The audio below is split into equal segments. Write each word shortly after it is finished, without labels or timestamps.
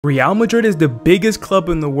Real Madrid is the biggest club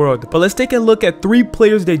in the world, but let's take a look at 3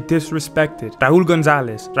 players they disrespected. Raúl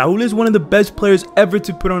González. Raúl is one of the best players ever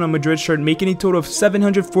to put on a Madrid shirt, making a total of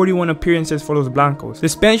 741 appearances for Los Blancos. The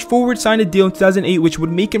Spanish forward signed a deal in 2008 which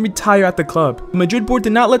would make him retire at the club. The Madrid board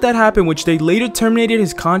did not let that happen, which they later terminated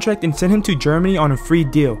his contract and sent him to Germany on a free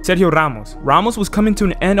deal. Sergio Ramos. Ramos was coming to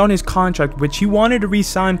an end on his contract, which he wanted to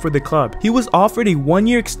re-sign for the club. He was offered a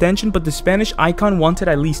 1-year extension, but the Spanish icon wanted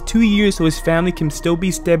at least 2 years so his family can still be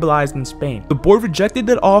stabilized in Spain. The board rejected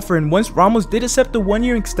that offer, and once Ramos did accept the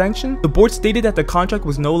 1-year extension, the board stated that the contract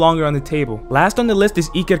was no longer on the table. Last on the list is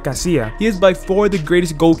Iker Casillas. He is by far the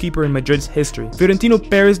greatest goalkeeper in Madrid's history. Florentino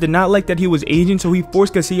Perez did not like that he was aging, so he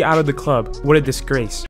forced Casillas out of the club. What a disgrace.